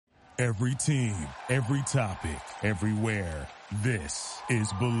Every team, every topic, everywhere. This is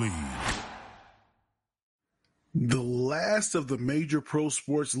Bleav. The last of the major pro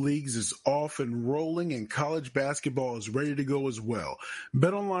sports leagues is off and rolling, and college basketball is ready to go as well.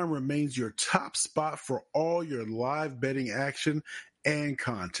 BetOnline remains your top spot for all your live betting action and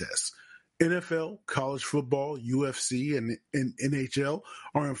contests. NFL, college football, UFC, and NHL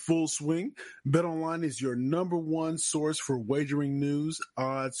are in full swing. BetOnline is your number one source for wagering news,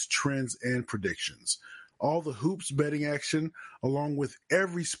 odds, trends, and predictions. All the hoops betting action, along with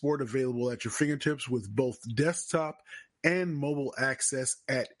every sport available at your fingertips with both desktop and mobile access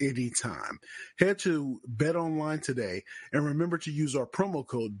at any time. Head to BetOnline today and remember to use our promo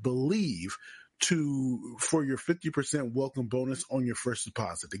code Bleav for your 50% welcome bonus on your first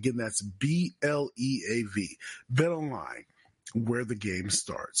deposit. Again, that's BLEAV. BetOnline, where the game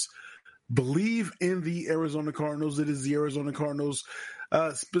starts. Bleav in the Arizona Cardinals. It is the Arizona Cardinals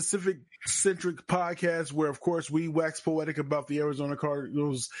specific centric podcast where, of course, we wax poetic about the Arizona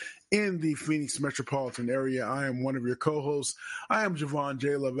Cardinals in the Phoenix metropolitan area. I am one of your co-hosts. I am Javon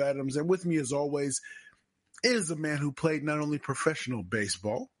J. Love Adams, and with me, as always, is a man who played not only professional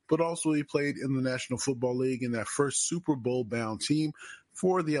baseball, but also he played in the National Football League in that first Super Bowl-bound team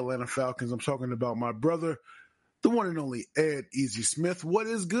for the Atlanta Falcons. I'm talking about my brother, the one and only Ed Easy Smith. What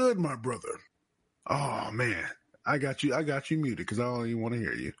is good, my brother? Oh, man. I got you muted because I don't even want to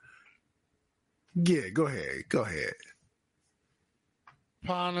hear you. Yeah, go ahead.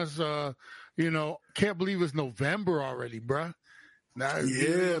 Upon us, can't believe it's November already, bruh. Now,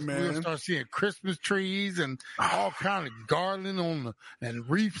 yeah, man. We'll start seeing Christmas trees and all kind of garland and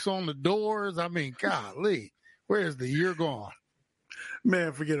wreaths on the doors. I mean, golly, where's the year gone?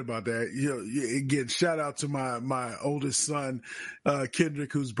 Man, forget about that. Again, shout out to my oldest son,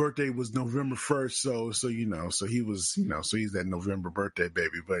 Kendrick, whose birthday was November 1st. So he's that November birthday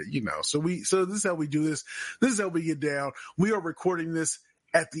baby. But so this is how we do this. This is how we get down. We are recording this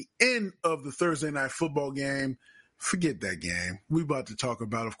at the end of the Thursday night football game. Forget that game. We about to talk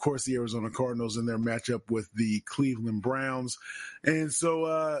about, of course, the Arizona Cardinals and their matchup with the Cleveland Browns. And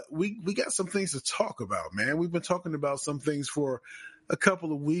so we got some things to talk about, man. We've been talking about some things for a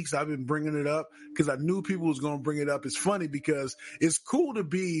couple of weeks. I've been bringing it up because I knew people was going to bring it up. It's funny because it's cool to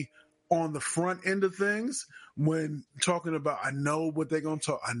be on the front end of things when talking about, I know what they're going to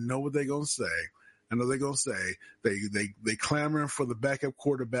talk. I know what they're going to say. I know they're going to say they clamoring for the backup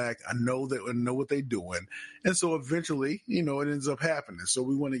quarterback. I know what they're doing. And so eventually, it ends up happening. So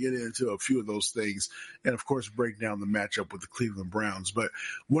we want to get into a few of those things and, of course, break down the matchup with the Cleveland Browns. But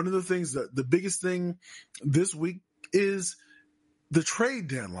one of the things the biggest thing this week is the trade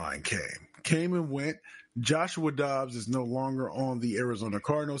deadline came and went. Joshua Dobbs is no longer on the Arizona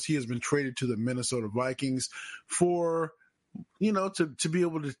Cardinals. He has been traded to the Minnesota Vikings for to be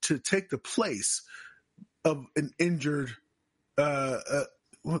able to take the place of an injured,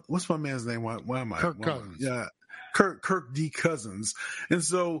 what's my man's name? Why am I? Kirk Cousins. Yeah. Kirk D. Cousins. And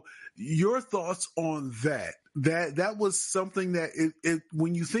so your thoughts on that? That was something that it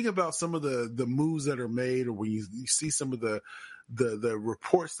when you think about some of the moves that are made, or when you see some of the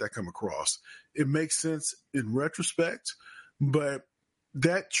reports that come across, it makes sense in retrospect. But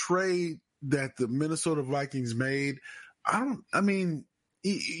that trade that the Minnesota Vikings made,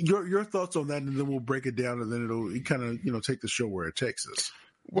 your thoughts on that, and then we'll break it down, and then it'll kind of take the show where it takes us.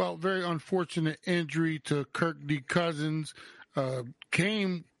 Well, very unfortunate injury to Kirk D. Cousins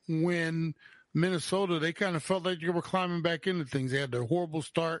came when Minnesota, they kind of felt like they were climbing back into things. They had their horrible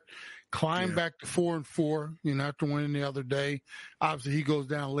start, climbed back to 4-4, after winning the other day. Obviously, he goes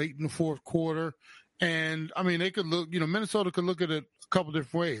down late in the fourth quarter. And, they could look, Minnesota could look at it a couple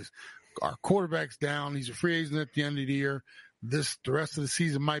different ways. Our quarterback's down. He's a free agent at the end of the year. The rest of the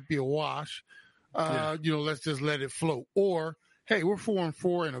season might be a wash. Let's just let it float. Or, hey, we're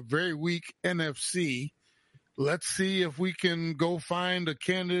 4-4 in a very weak NFC. Let's see if we can go find a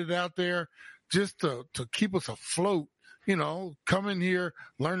candidate out there just to keep us afloat. Come in here,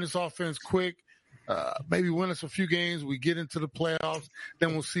 learn this offense quick, maybe win us a few games. We get into the playoffs,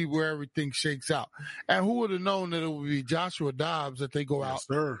 then we'll see where everything shakes out. And who would have known that it would be Joshua Dobbs that they go out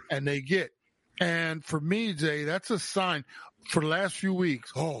and they get? And for me, Jay, that's a sign for the last few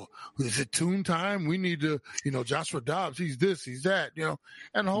weeks. Oh, is it Tune time? We need to, Joshua Dobbs, he's this, he's that,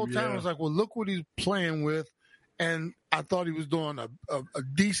 And the whole time I was like, well, look what he's playing with. And I thought he was doing a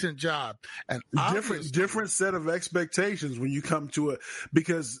decent job. And different set of expectations when you come to it,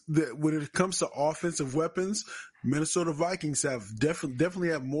 because when it comes to offensive weapons, Minnesota Vikings have definitely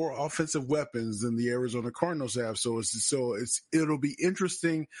have more offensive weapons than the Arizona Cardinals have. So it'll be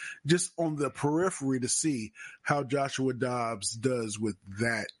interesting just on the periphery to see how Joshua Dobbs does with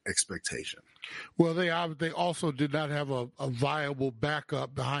that expectation. Well, they also did not have a viable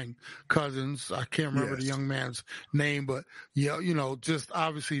backup behind Cousins. I can't remember the young man's name, but just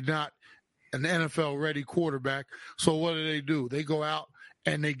obviously not an NFL-ready quarterback. So what do? They go out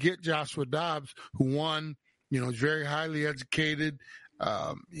and they get Joshua Dobbs, who won. Is very highly educated,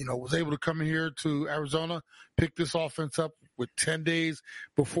 was able to come in here to Arizona, pick this offense up with 10 days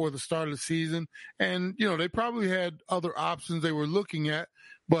before the start of the season. And, they probably had other options they were looking at,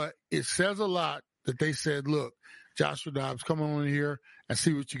 but it says a lot that they said, look, Joshua Dobbs, come on in here and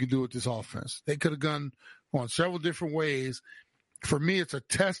see what you can do with this offense. They could have gone on several different ways. For me, it's a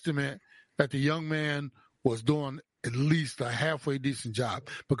testament that the young man was doing at least a halfway decent job,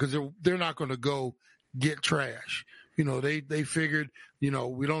 because they're not going to go get trash. They figured, we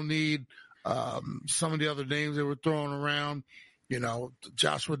don't need some of the other names they were throwing around.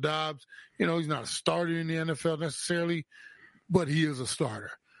 Joshua Dobbs, he's not a starter in the NFL necessarily, but he is a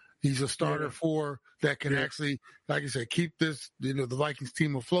starter. He's a starter that can actually, like I said, keep this, the Vikings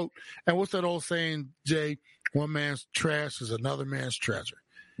team afloat. And what's that old saying, Jay? One man's trash is another man's treasure.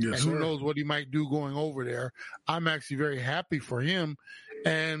 Yes, and who knows what he might do going over there. I'm actually very happy for him.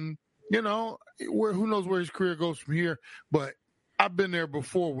 And, who knows where his career goes from here. But I've been there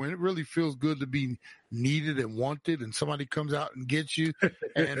before when it really feels good to be needed and wanted, and somebody comes out and gets you.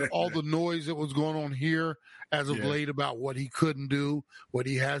 And all the noise that was going on here as of late about what he couldn't do, what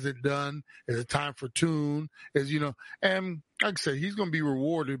he hasn't done. Is it time for Tune? And like I said, he's going to be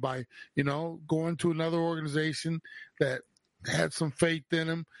rewarded by, going to another organization that had some faith in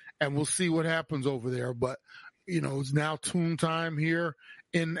him, and we'll see what happens over there. But, it's now Tune time here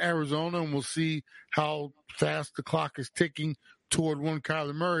in Arizona, and we'll see how fast the clock is ticking toward one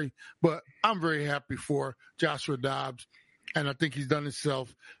Kyler Murray. But I'm very happy for Joshua Dobbs, and I think he's done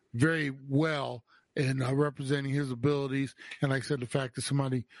himself very well in representing his abilities. And like I said, the fact that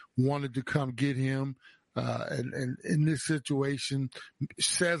somebody wanted to come get him and in this situation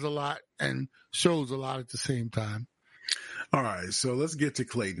says a lot and shows a lot at the same time. All right, so let's get to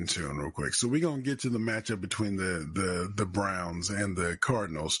Clayton Tune real quick. So we're going to get to the matchup between the Browns and the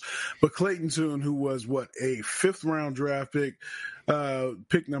Cardinals. But Clayton Tune, who was a 5th-round draft pick,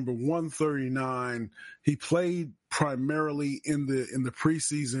 pick number 139, he played primarily in the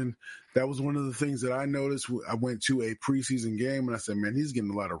preseason. That was one of the things that I noticed. I went to a preseason game and I said, man, he's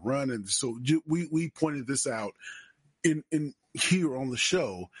getting a lot of run. And so we pointed this out in here on the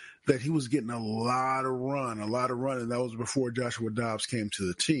show, that he was getting a lot of run, and that was before Joshua Dobbs came to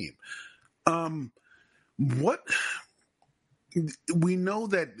the team. What we know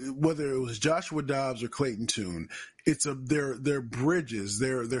that whether it was Joshua Dobbs or Clayton Tune, it's they're bridges,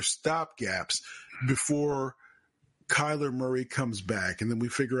 they're stopgaps before Kyler Murray comes back, and then we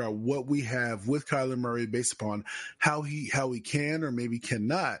figure out what we have with Kyler Murray based upon how he can or maybe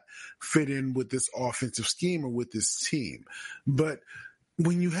cannot fit in with this offensive scheme or with this team. But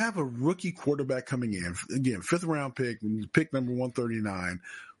when you have a rookie quarterback coming in, again, 5th-round pick, pick number 139,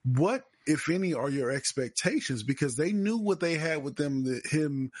 what, if any, are your expectations? Because they knew what they had with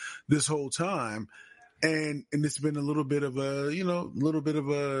him this whole time, and it's been a little bit of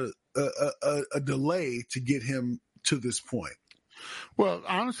a delay to get him to this point. Well,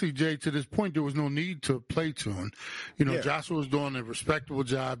 honestly, Jay, to this point, there was no need to play Tune. Joshua was doing a respectable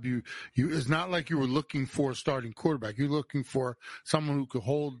job. It's not like you were looking for a starting quarterback. You're looking for someone who could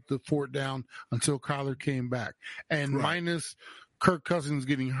hold the fort down until Kyler came back. And minus Kirk Cousins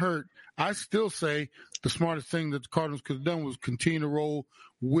getting hurt, I still say the smartest thing that the Cardinals could have done was continue to roll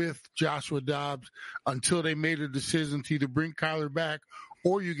with Joshua Dobbs until they made a decision to either bring Kyler back,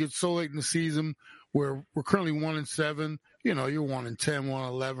 or you get so late in the season where we're currently 1-7, you're 1-10,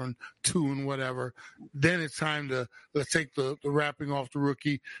 1-11, 2 and whatever. Then it's time to let's take the wrapping off the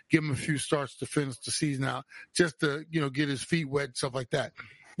rookie, give him a few starts to finish the season out, just to get his feet wet, stuff like that.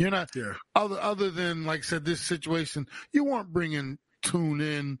 You're not other than, like I said, this situation. You weren't bringing Tune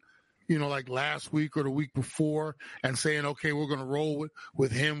in, like last week or the week before, and saying, okay, we're going to roll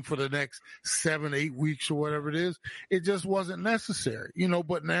with him for the next 7-8 weeks or whatever it is. It just wasn't necessary,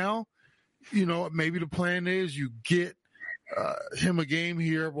 But now, maybe the plan is you get him a game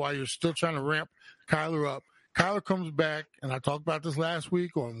here while you're still trying to ramp Kyler up. Kyler comes back, and I talked about this last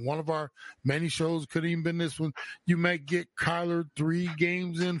week on one of our many shows, could have even been this one. You might get Kyler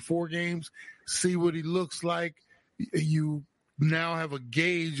 4 games, see what he looks like. You now have a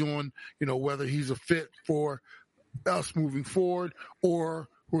gauge on, whether he's a fit for us moving forward, or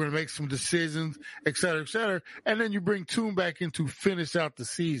We're going to make some decisions, et cetera, et cetera. And then you bring Tune back in to finish out the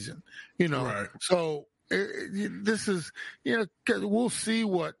season, Right. So this is, we'll see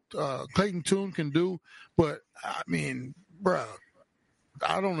what Clayton Tune can do. But, I mean, bruh,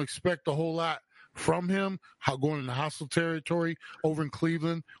 I don't expect a whole lot from him. How going into hostile territory over in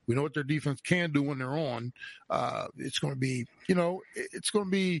Cleveland. We know what their defense can do when they're on. It's going to be, it's going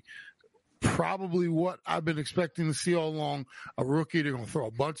to be probably what I've been expecting to see all along. A rookie, they're going to throw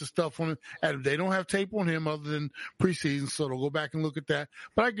a bunch of stuff on him. And they don't have tape on him other than preseason, so they'll go back and look at that.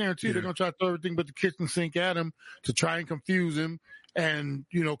 But I guarantee you they're going to try to throw everything but the kitchen sink at him to try and confuse him and,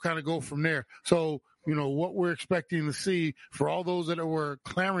 kind of go from there. So, what we're expecting to see for all those that were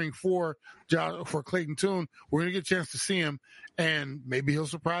clamoring for Clayton Tune, we're going to get a chance to see him, and maybe he'll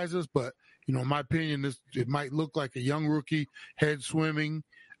surprise us. But, in my opinion, it might look like a young rookie, head swimming,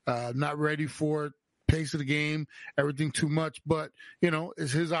 not ready for it, pace of the game, everything too much. But,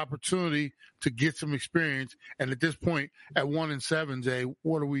 it's his opportunity to get some experience. And at this point, at 1-7, Jay,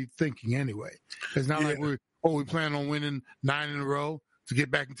 what are we thinking anyway? It's not like we plan on winning 9 in a row to get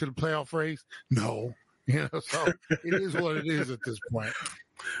back into the playoff race. No, so it is what it is at this point.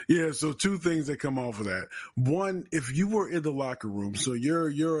 Yeah, so two things that come off of that. One, if you were in the locker room, so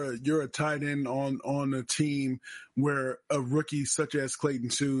you're a tight end on a team where a rookie such as Clayton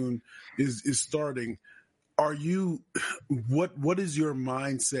Tune is starting, what is your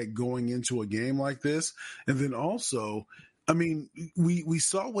mindset going into a game like this? And then also, I mean, we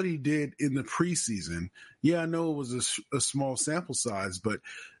saw what he did in the preseason. Yeah, I know it was a small sample size, but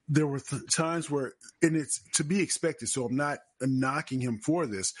there were times where, and it's to be expected, so I'm not knocking him for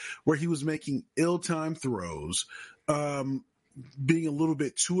this, where he was making ill-timed throws, being a little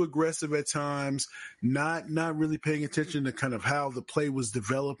bit too aggressive at times, not really paying attention to kind of how the play was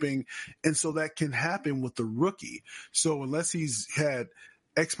developing. And so that can happen with the rookie. So unless he's had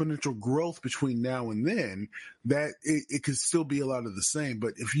exponential growth between now and then, that it could still be a lot of the same.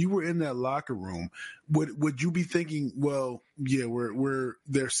 But if you were in that locker room, would you be thinking, well, yeah,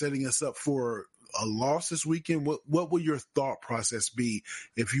 they're setting us up for a loss this weekend? What would your thought process be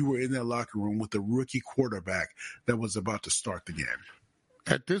if you were in that locker room with a rookie quarterback that was about to start the game?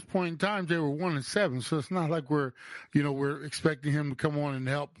 At this point in time, they were 1-7, so it's not like we're expecting him to come on and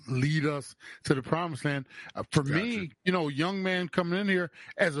help lead us to the promised land. For me, young man coming in here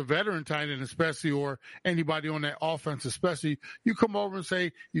as a veteran tight end, especially, or anybody on that offense, especially, you come over and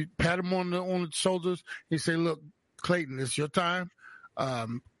say, you pat him on the shoulders, and you say, "Look, Clayton, it's your time.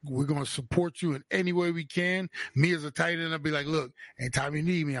 We're going to support you in any way we can." Me as a tight end, I'll be like, "Look, anytime you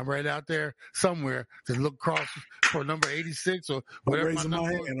need me, I'm right out there somewhere." Just look across for number 86 or whatever.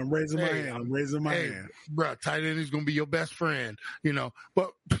 I'm raising my hand. Bro, tight end is going to be your best friend,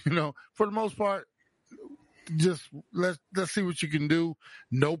 But, for the most part, just let's see what you can do.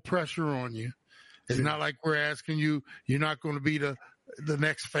 No pressure on you. It's not like we're asking you. You're not going to be the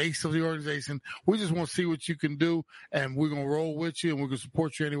next face of the organization. We just want to see what you can do, and we're going to roll with you, and we're going to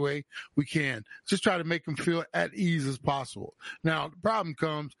support you any way we can. Just try to make them feel at ease as possible. Now, the problem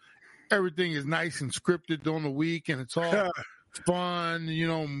comes, everything is nice and scripted on the week, and it's all fun,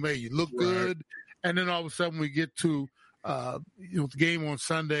 may you look good. And then all of a sudden we get to, the game on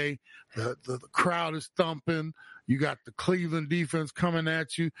Sunday, the crowd is thumping. You got the Cleveland defense coming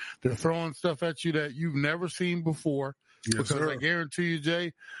at you. They're throwing stuff at you that you've never seen before. Yes, because sir. I guarantee you,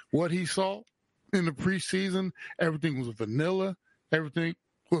 Jay, what he saw in the preseason, everything was vanilla. Everything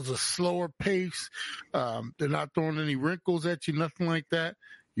was a slower pace. They're not throwing any wrinkles at you, nothing like that.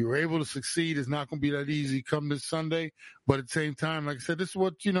 You were able to succeed. It's not going to be that easy come this Sunday. But at the same time, like I said, this is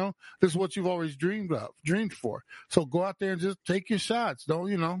what you've always dreamed for. So go out there and just take your shots.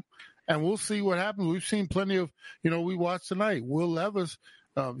 And we'll see what happens. We've seen plenty of, we watched tonight. Will Levis,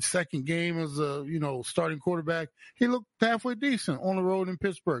 second game as a, starting quarterback. He looked halfway decent on the road in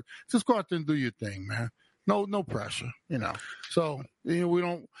Pittsburgh. Just go out there and do your thing, man. No pressure, So,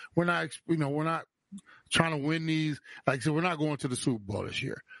 we're not trying to win these. Like I said, we're not going to the Super Bowl this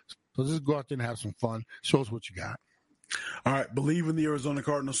year. So just go out there and have some fun. Show us what you got. All right, Bleav in the Arizona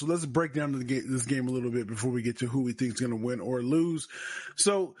Cardinals. So let's break down this game a little bit before we get to who we think is going to win or lose.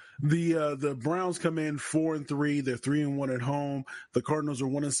 So the Browns come in 4-3. They're 3-1 at home. The Cardinals are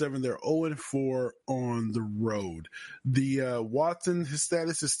 1-7. They're 0-4 on the road. The Watson, his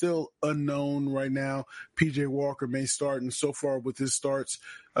status is still unknown right now. PJ Walker may start, and so far with his starts,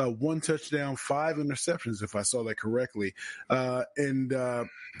 1 touchdown, 5 interceptions, if I saw that correctly. And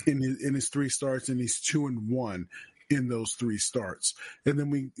in his 3 starts, and he's 2-1. In those 3 starts. And then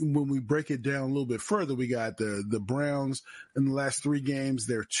when we break it down a little bit further, we got the Browns in the last 3 games.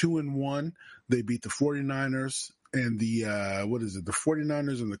 They're 2-1. They beat the 49ers, the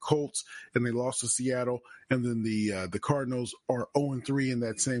 49ers and the Colts, and they lost to Seattle. And then the Cardinals are 0-3 in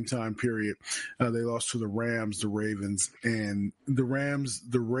that same time period. They lost to the Rams, the Ravens, and the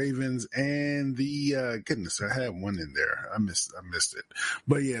goodness, I had one in there. I missed it.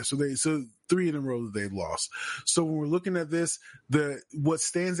 But yeah, so 3 in a row that they've lost. So when we're looking at this, what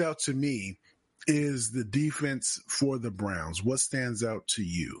stands out to me is the defense for the Browns. What stands out to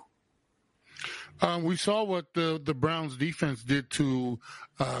you? We saw what the Browns defense did to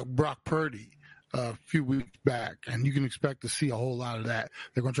Brock Purdy a few weeks back, and you can expect to see a whole lot of that.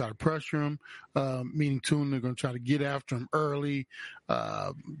 They're going to try to pressure him, meaning Tune. They're going to try to get after him early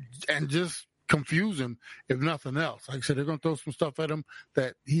and just confuse him, if nothing else. Like I said, they're going to throw some stuff at him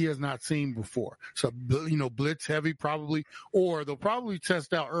that he has not seen before. So, blitz heavy probably, or they'll probably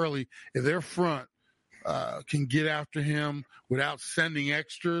test out early if their front can get after him without sending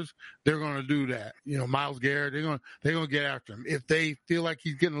extras. They're going to do that. Myles Garrett, they're going to get after him. If they feel like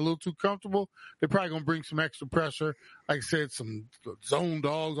he's getting a little too comfortable, they're probably going to bring some extra pressure. Like I said, some zone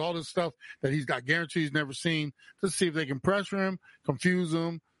dogs, all this stuff that he's got guaranteed he's never seen, to see if they can pressure him, confuse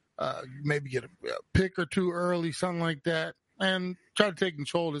him, maybe get a pick or two early, something like that, and try to take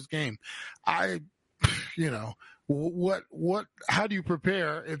control of this game. How do you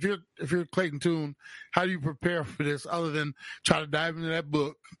prepare if you're Clayton Tune? How do you prepare for this other than try to dive into that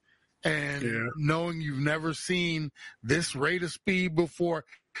book and knowing you've never seen this rate of speed before?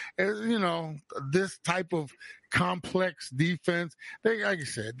 This type of complex defense. Like I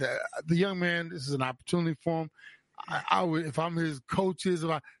said, the young man, this is an opportunity for him. I would, if I'm his coaches,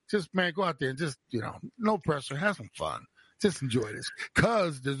 go out there and just, no pressure, have some fun. Just enjoy this.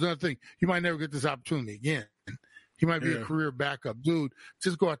 Because there's another thing. You might never get this opportunity again. He might be a career backup dude.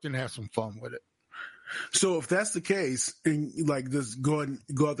 Just go out there and have some fun with it. So if that's the case, and like this, go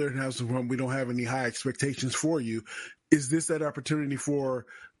out there and have some fun. We don't have any high expectations for you. Is this that opportunity for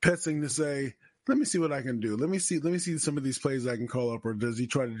Petzing to say, let me see what I can do. Let me see some of these plays I can call up, or does he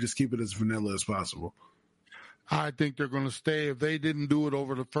try to just keep it as vanilla as possible? I think they're going to stay. If they didn't do it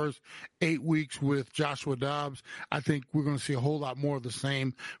over the first 8 weeks with Joshua Dobbs, I think we're going to see a whole lot more of the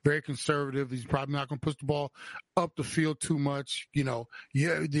same. Very conservative. He's probably not going to push the ball up the field too much.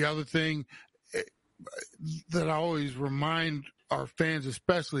 The other thing that I always remind our fans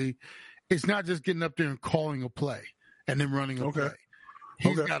especially, it's not just getting up there and calling a play and then running a play.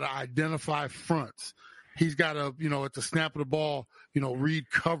 He's got to identify fronts. He's got to, at the snap of the ball, read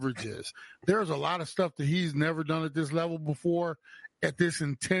coverages. There's a lot of stuff that he's never done at this level before, at this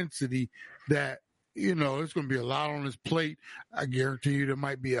intensity, that, there's going to be a lot on his plate. I guarantee you there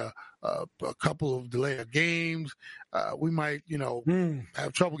might be a couple of delay of games. We might,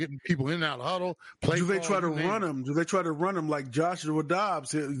 have trouble getting people in and out of the huddle. Do they try to run him? Do they try to run him like Joshua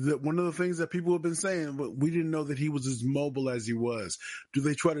Dobbs? One of the things that people have been saying, but we didn't know that he was as mobile as he was. Do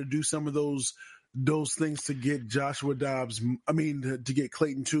they try to do some of those things to get Joshua Dobbs, to get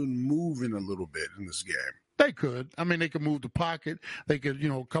Clayton Tune moving a little bit in this game? They could. They could move the pocket. They could,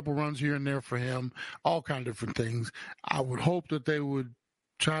 a couple runs here and there for him, all kind of different things. I would hope that they would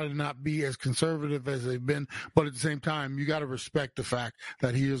try to not be as conservative as they've been, but at the same time, you got to respect the fact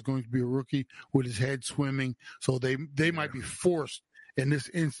that he is going to be a rookie with his head swimming. So they might be forced in this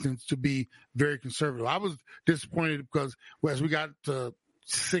instance to be very conservative. I was disappointed because as we got to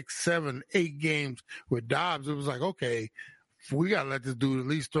 6, 7, 8 games with Dobbs, it was like, okay, we got to let this dude at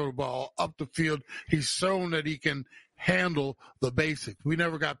least throw the ball up the field. He's shown that he can handle the basics. We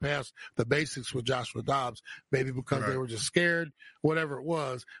never got past the basics with Joshua Dobbs, maybe because they were just scared, whatever it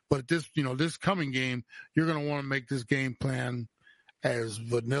was. But this coming game, you're going to want to make this game plan as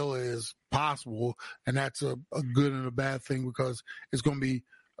vanilla as possible. And that's a good and a bad thing, because it's going to be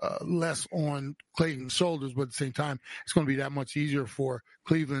less on Clayton's shoulders, but at the same time, it's going to be that much easier for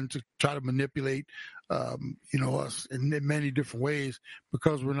Cleveland to try to manipulate, us in many different ways,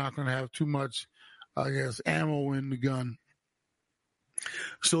 because we're not going to have too much, ammo in the gun.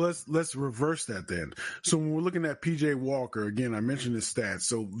 So let's reverse that then. So when we're looking at PJ Walker, again, I mentioned his stats,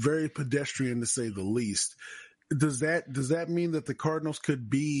 so very pedestrian to say the least. Does that mean that the Cardinals could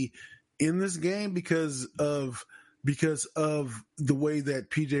be in this game because of the way that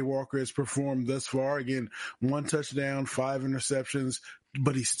PJ Walker has performed thus far? Again, 1 touchdown, 5 interceptions,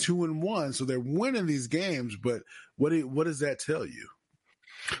 but he's 2-1, so they're winning these games. But what does that tell you?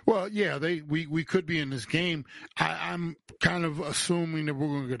 Well, yeah, we could be in this game. I'm kind of assuming that we're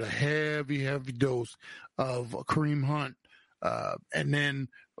going to get a heavy dose of Kareem Hunt, and then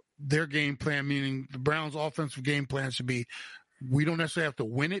their game plan, meaning the Browns' offensive game plan, should be we don't necessarily have to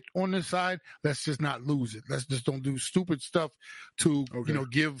win it on this side. Let's just not lose it. Let's just don't do stupid stuff to,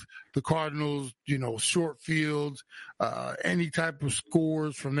 give the Cardinals, short fields, any type of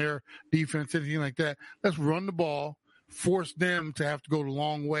scores from their defense, anything like that. Let's run the ball, force them to have to go the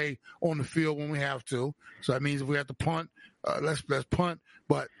long way on the field when we have to. So that means if we have to punt, let's punt,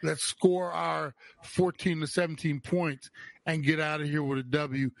 but let's score our 14 to 17 points and get out of here with a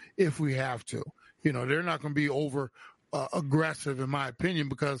W if we have to. They're not going to be over aggressive, in my opinion,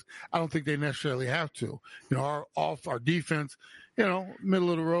 because I don't think they necessarily have to. Our defense,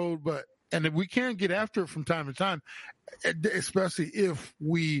 middle of the road, and if we can get after it from time to time, especially if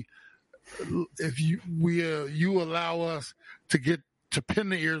you allow us to pin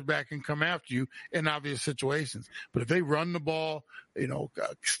the ears back and come after you in obvious situations. But if they run the ball,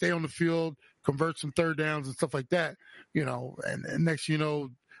 stay on the field, convert some third downs and stuff like that, and next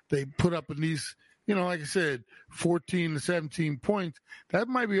they put up at least, like I said, 14 to 17 points. That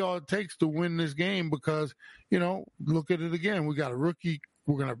might be all it takes to win this game because, look at it again. We got a rookie.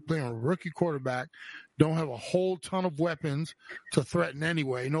 We're going to play on a rookie quarterback. Don't have a whole ton of weapons to threaten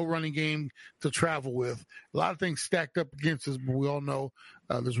anyway. No running game to travel with. A lot of things stacked up against us, but we all know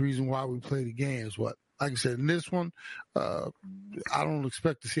there's a reason why we play the games. Like I said, in this one, I don't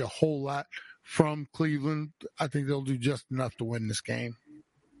expect to see a whole lot from Cleveland. I think they'll do just enough to win this game.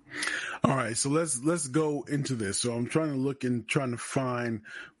 All right, so let's go into this. So I'm trying to look and trying to find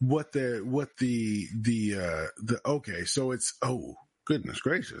what the okay. So it's goodness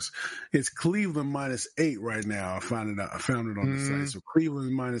gracious, it's Cleveland -8 right now. I found it on the site. So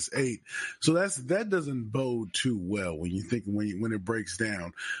Cleveland -8. So that doesn't bode too well when you think when it breaks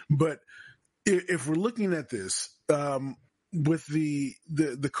down. But if we're looking at this, with the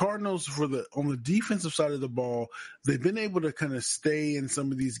Cardinals on the defensive side of the ball, they've been able to kind of stay in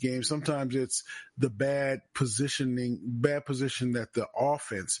some of these games. Sometimes it's the bad position that the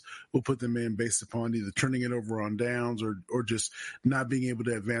offense will put them in based upon either turning it over on downs or just not being able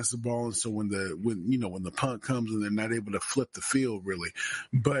to advance the ball. And so when the punt comes and they're not able to flip the field really.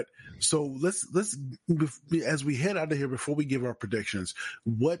 But so let's as we head out of here, before we give our predictions,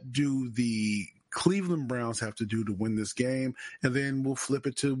 what do the Cleveland Browns have to do to win this game, and then we'll flip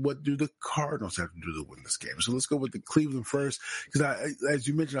it to what do the Cardinals have to do to win this game. So let's go with the Cleveland first, because as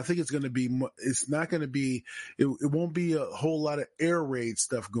you mentioned, I think it won't be a whole lot of air raid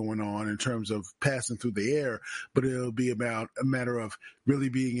stuff going on in terms of passing through the air, but it'll be about a matter of really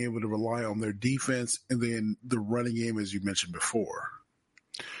being able to rely on their defense and then the running game, as you mentioned before.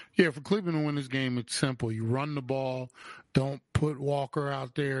 Yeah, for Cleveland to win this game, it's simple. You run the ball. Don't put Walker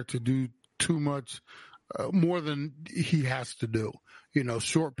out there to do too much more than he has to do.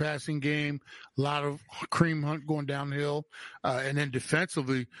 Short passing game, a lot of cream hunt going downhill, and then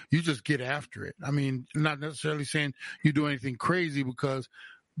defensively, you just get after it. I mean, not necessarily saying you do anything crazy, because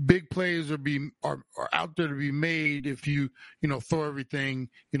big plays are out there to be made if you throw everything,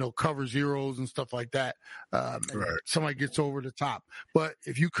 cover zeros and stuff like that. Right. Somebody gets over the top. But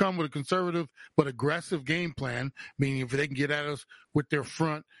if you come with a conservative but aggressive game plan, meaning if they can get at us with their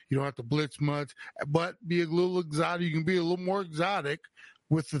front, you don't have to blitz much, but be a little exotic. You can be a little more exotic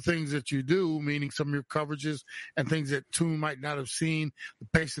with the things that you do, meaning some of your coverages and things that Tune might not have seen. The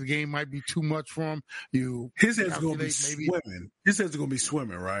pace of the game might be too much for him. His head's going to be swimming. His head's going to be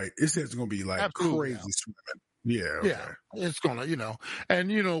swimming, right? His head's going to be like Absolutely, crazy swimming. Yeah. Okay. Yeah. It's going to,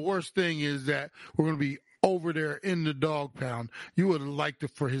 and worst thing is that we're going to be over there in the dog pound. You would have liked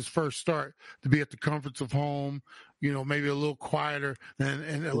it for his first start to be at the comforts of home, maybe a little quieter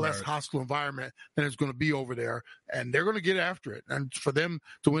and a less hostile environment than it's going to be over there. And they're going to get after it. And for them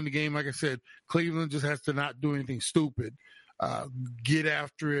to win the game, like I said, Cleveland just has to not do anything stupid. Get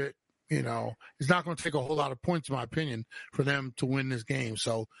after it. It's not going to take a whole lot of points, in my opinion, for them to win this game.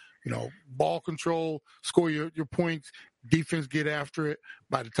 So, ball control, score your points, defense get after it.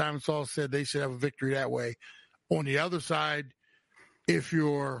 By the time it's all said, they should have a victory that way. On the other side, if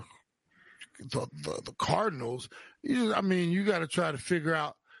you're the Cardinals, you got to try to figure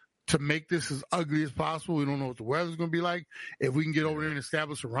out to make this as ugly as possible. We don't know what the weather's going to be like. If we can get over there and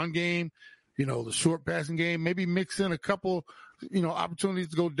establish a run game, the short passing game, maybe mix in a couple, opportunities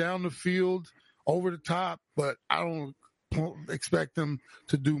to go down the field over the top, but I don't expect them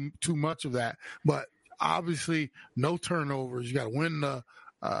to do too much of that. But obviously, no turnovers. You got to win the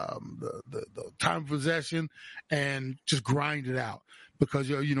time of possession and just grind it out, because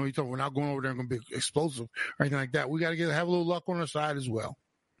we're not going over there and going to be explosive or anything like that. We got to have a little luck on our side as well.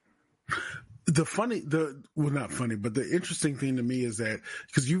 not funny, but the interesting thing to me is that,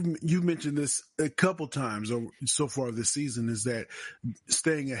 because you've mentioned this a couple times so far this season, is that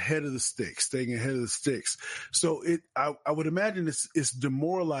staying ahead of the sticks. So I would imagine it's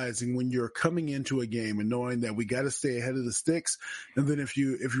demoralizing when you're coming into a game and knowing that we got to stay ahead of the sticks, and then if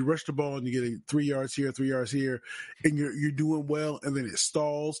you rush the ball and you get 3 yards here, 3 yards here, and you're doing well, and then it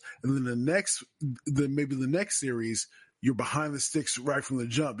stalls, and then maybe the next series, you're behind the sticks right from the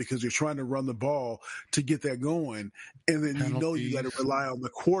jump because you're trying to run the ball to get that going. And then you got to rely on the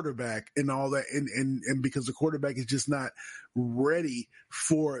quarterback and all that. And because the quarterback is just not ready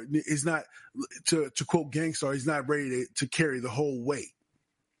he's not, to quote Gangstar, he's not ready to carry the whole weight.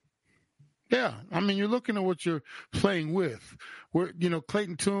 Yeah. I mean, you're looking at what you're playing with.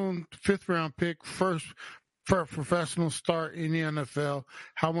 Clayton Tune, 5th round pick, first for a professional start in the NFL,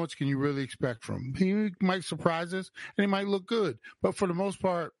 how much can you really expect from him? He might surprise us, and he might look good. But for the most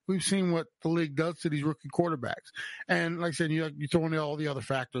part, we've seen what the league does to these rookie quarterbacks. And like I said, you throw in all the other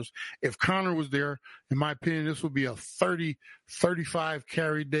factors. If Connor was there, in my opinion, this would be a 30, 35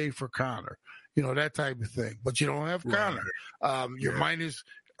 carry day for Connor. That type of thing. But you don't have Connor. You're minus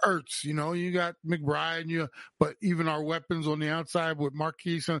Ertz, you got McBride, but even our weapons on the outside with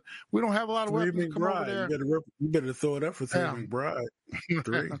Marquise, we don't have a lot of weapons come over there. You better throw it up for McBride.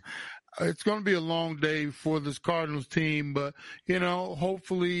 3. It's going to be a long day for this Cardinals team, but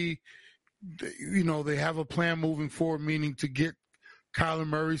hopefully, they have a plan moving forward, meaning to get Kyler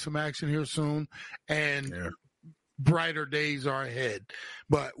Murray some action here soon, and brighter days are ahead.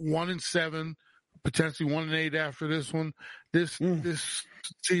 But 1-7. Potentially 1-8 after this one. This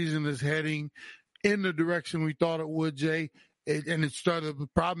season is heading in the direction we thought it would, Jay. The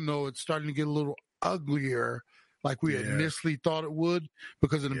problem though, it's starting to get a little uglier, like we initially thought it would,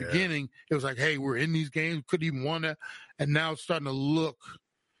 because in the beginning it was like, hey, we're in these games, couldn't even won that, and now it's starting to look.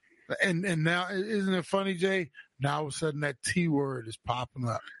 And now, isn't it funny, Jay? Now all of a sudden that T word is popping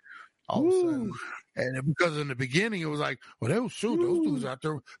up. All of a sudden. And because in the beginning it was like, well, those dudes out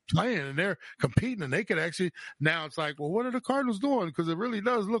there playing and they're competing and they could actually, now it's like, well, what are the Cardinals doing? Because it really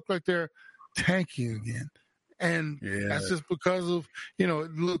does look like they're tanking again. And that's just because of, it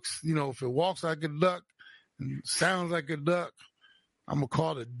looks, if it walks like a duck and sounds like a duck, I'm going to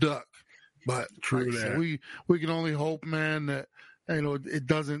call it a duck. But we can only hope, man, that, it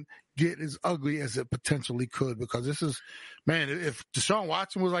doesn't get as ugly as it potentially could, because this is, man, if Deshaun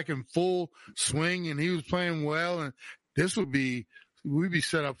Watson was like in full swing and he was playing well, and we'd be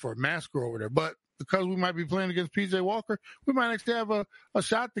set up for a massacre over there. But because we might be playing against PJ Walker, we might actually have a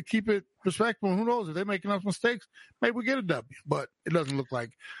shot to keep it respectable. Who knows? If they make enough mistakes, maybe we get a W. But it doesn't look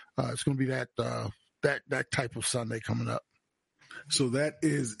like it's going to be that type of Sunday coming up. So that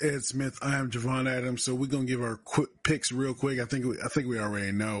is Ed Smith. I am Javon Adams. So we're going to give our quick picks real quick. I think we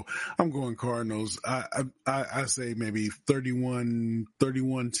already know. I'm going Cardinals. I say maybe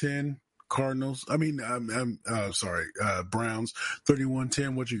 31-10 Cardinals. Browns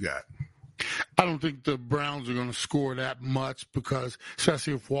 31-10. What you got? I don't think the Browns are going to score that much, because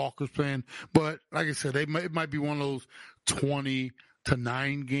especially if Walker's playing. But like I said, it might be one of those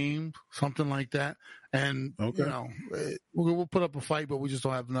 20-9 games, something like that. And, we'll put up a fight, but we just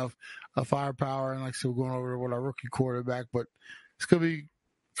don't have enough firepower. And like I said, we're going over with our rookie quarterback, but it's could be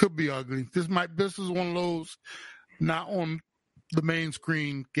ugly. This is one of those not on the main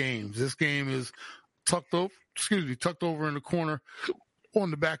screen games. This game is tucked over in the corner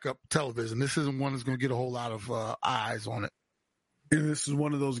on the backup television. This isn't one that's going to get a whole lot of eyes on it. And this is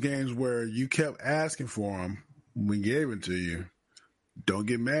one of those games where you kept asking for them. We gave it to you. Don't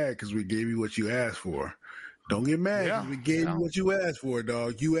get mad because we gave you what you asked for. Don't get mad because we gave you what you asked for,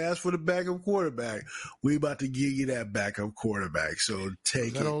 dog. You asked for the backup quarterback. We about to give you that backup quarterback. So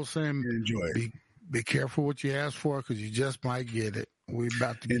take it old saying, and enjoy it. Be careful what you ask for, because you just might get it. We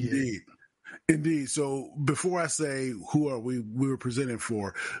about to get it. Indeed. So before I say who are we were presented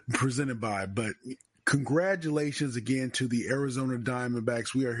by, but congratulations again to the Arizona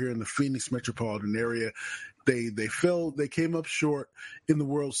Diamondbacks. We are here in the Phoenix metropolitan area. They came up short in the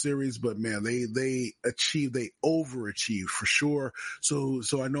World Series, but man, they overachieved for sure. So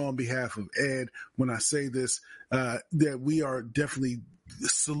I know on behalf of Ed, when I say this, that we are definitely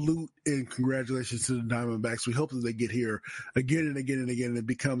salute and congratulations to the Diamondbacks. We hope that they get here again and again and again, and it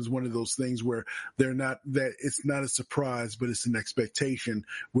becomes one of those things where it's not a surprise, but it's an expectation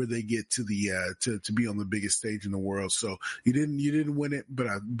where they get to the to be on the biggest stage in the world. So you didn't win it,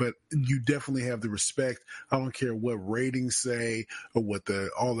 but you definitely have the respect. I don't care what ratings say or what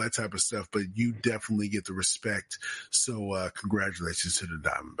all that type of stuff, but you definitely get the respect. So congratulations to the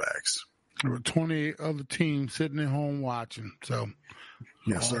Diamondbacks. There were 20 other teams sitting at home watching. So,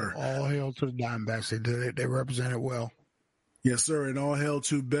 yes, sir. All hail to the Diamondbacks. They represented well. Yes, sir. And all hail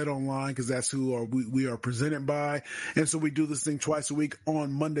to Bet Online, because that's who we are presented by. And so we do this thing twice a week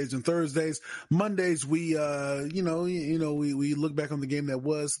on Mondays and Thursdays. Mondays, we look back on the game that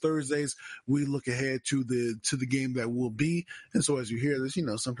was. Thursdays, we look ahead to the game that will be. And so as you hear this,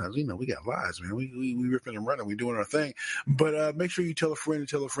 sometimes, we got lives, man. We ripping and running. We doing our thing. But make sure you tell a friend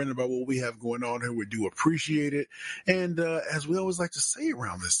about what we have going on here. We do appreciate it. And as we always like to say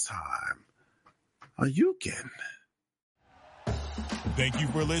around this time, you can. Thank you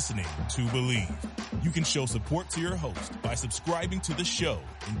for listening to Bleav. You can show support to your host by subscribing to the show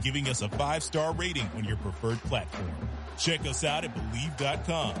and giving us a 5-star rating on your preferred platform. Check us out at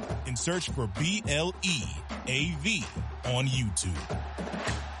Bleav.com and search for BLEAV on YouTube.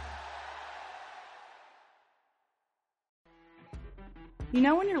 You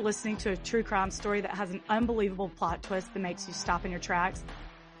know when you're listening to a true crime story that has an unbelievable plot twist that makes you stop in your tracks?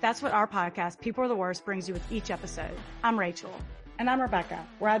 That's what our podcast, People Are the Worst, brings you with each episode. I'm Rachel. And I'm Rebecca.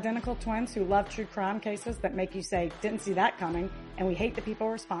 We're identical twins who love true crime cases that make you say, didn't see that coming, and we hate the people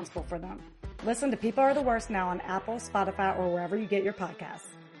responsible for them. Listen to People Are the Worst now on Apple, Spotify, or wherever you get your podcasts.